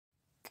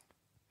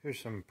Here's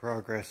some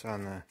progress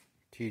on the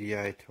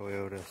TDI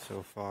Toyota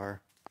so far.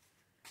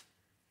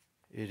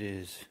 It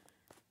is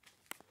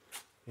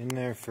in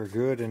there for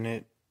good, and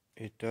it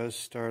does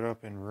start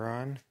up and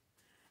run.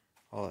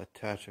 I'll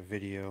attach a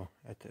video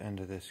at the end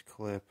of this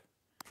clip.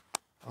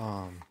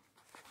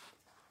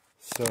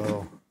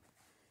 So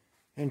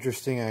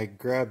interesting, I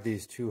grabbed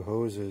these two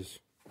hoses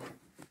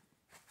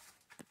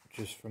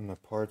just from the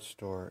parts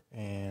store,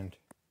 and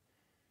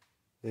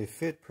they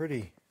fit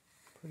pretty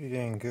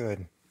dang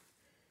good.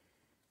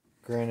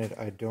 Granted,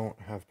 I don't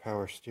have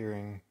power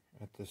steering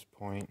at this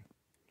point,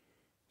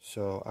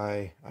 so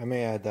I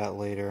may add that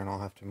later, and I'll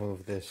have to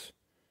move this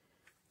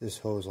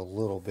hose a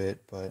little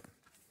bit. But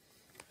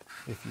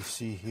if you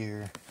see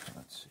here,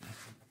 let's see,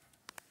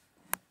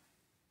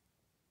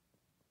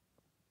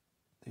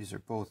 these are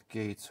both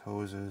Gates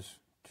hoses,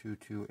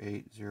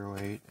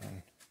 22808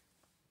 and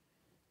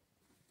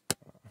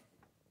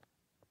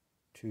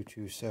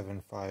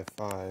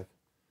 22755.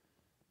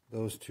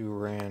 Those two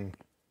ran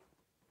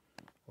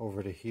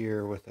over to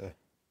here with a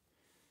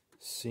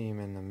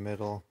seam in the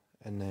middle,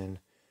 and then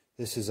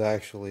this is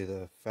actually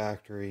the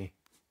factory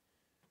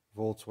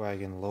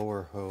Volkswagen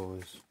lower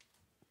hose,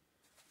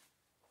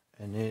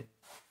 and it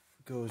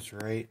goes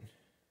right,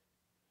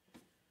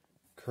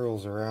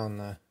 curls around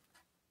the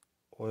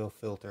oil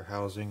filter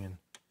housing and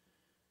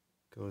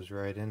goes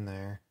right in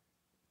there,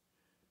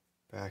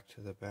 back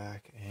to the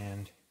back,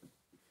 and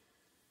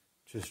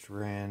just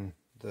ran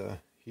the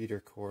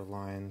heater core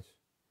lines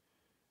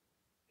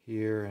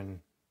here and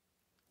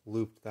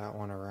looped that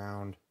one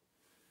around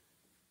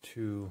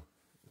to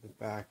the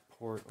back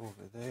port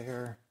over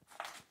there.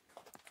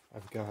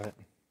 I've got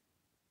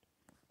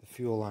the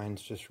fuel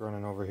lines just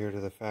running over here to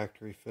the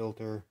factory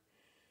filter.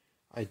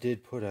 I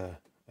did put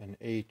an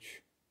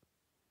H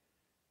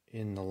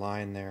in the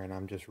line there, and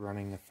I'm just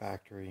running the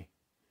factory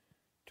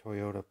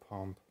Toyota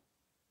pump,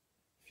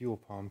 fuel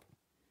pump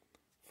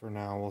for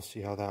now. We'll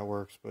see how that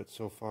works, but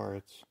so far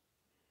it's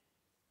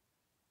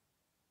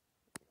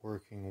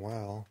working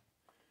well.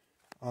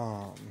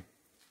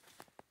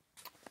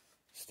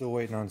 Still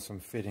waiting on some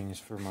fittings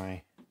for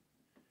my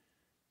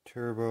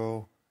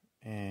turbo,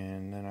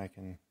 and then I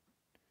can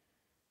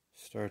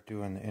start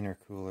doing the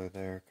intercooler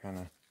there, kind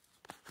of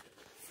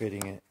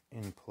fitting it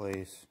in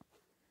place.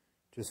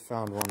 Just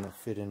found one that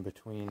fit in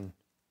between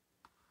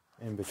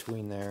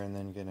there, and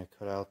then gonna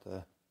cut out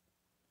the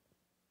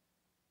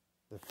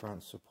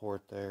front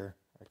support there.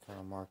 I kind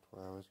of marked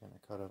where I was gonna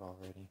cut it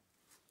already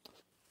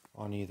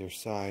on either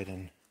side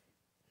and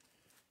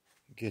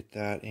get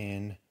that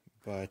in.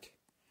 But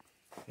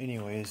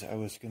anyways, I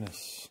was gonna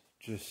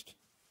just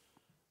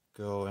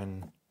go,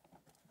 and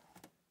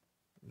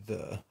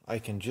I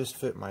can just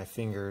fit my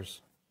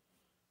fingers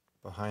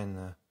behind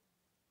the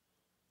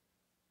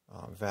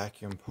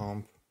vacuum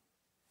pump,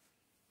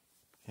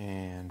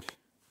 and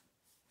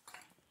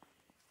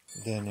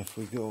then if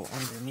we go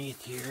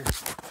underneath here,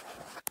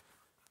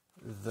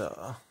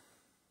 the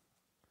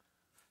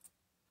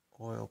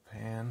oil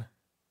pan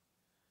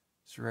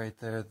is right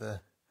there.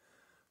 The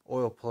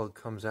oil plug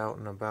comes out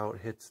and about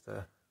hits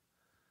the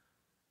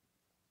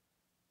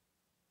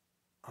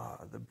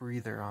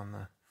breather on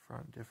the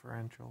front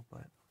differential,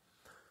 but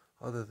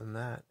other than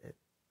that, it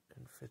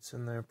fits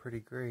in there pretty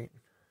great.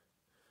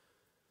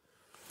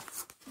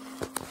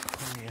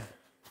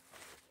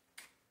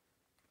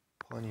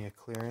 Plenty of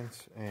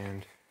clearance,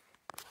 and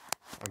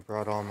I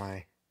brought all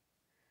my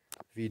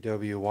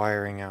VW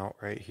wiring out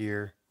right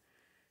here,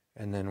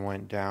 and then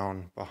went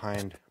down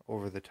behind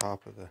over the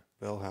top of the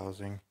bell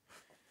housing,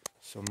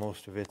 so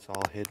most of it's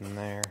all hidden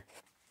there.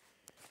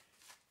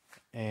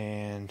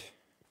 And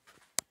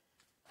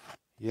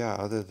yeah,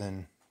 other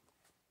than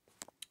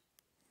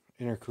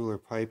intercooler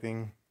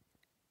piping,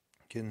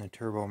 getting the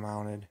turbo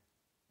mounted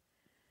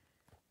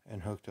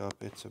and hooked up,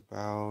 it's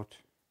about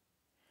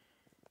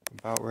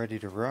ready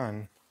to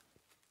run.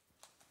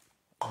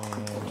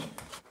 And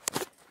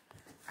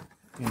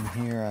in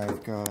here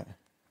I've got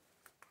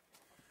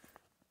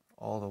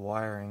all the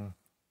wiring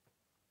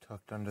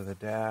tucked under the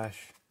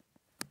dash.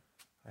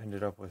 I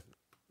ended up with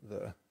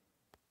the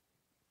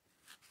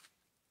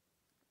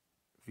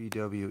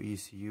VW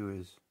ECU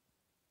is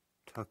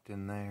tucked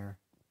in there,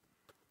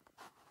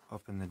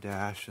 up in the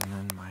dash, and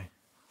then my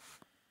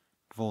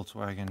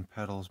Volkswagen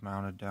pedals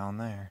mounted down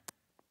there.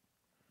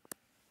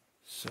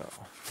 So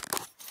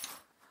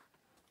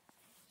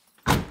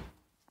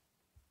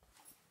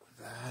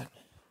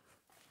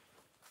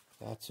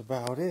that's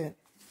about it.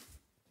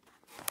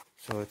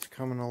 So it's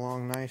coming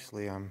along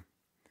nicely. I'm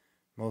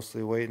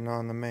mostly waiting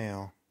on the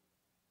mail.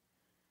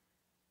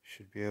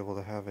 Should be able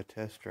to have a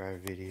test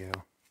drive video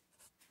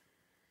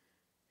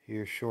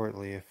here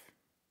shortly if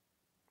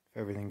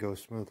everything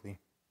goes smoothly.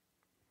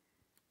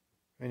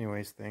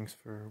 Anyways, thanks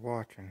for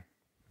watching.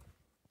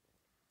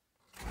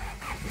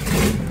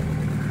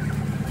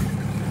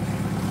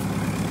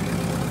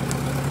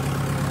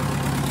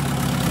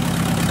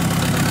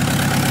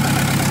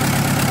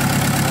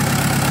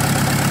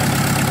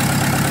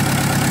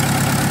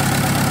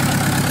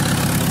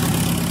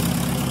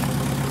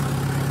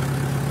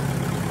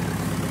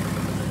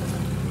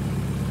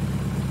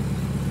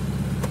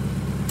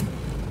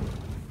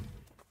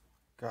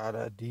 Got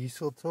a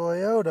diesel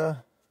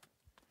Toyota.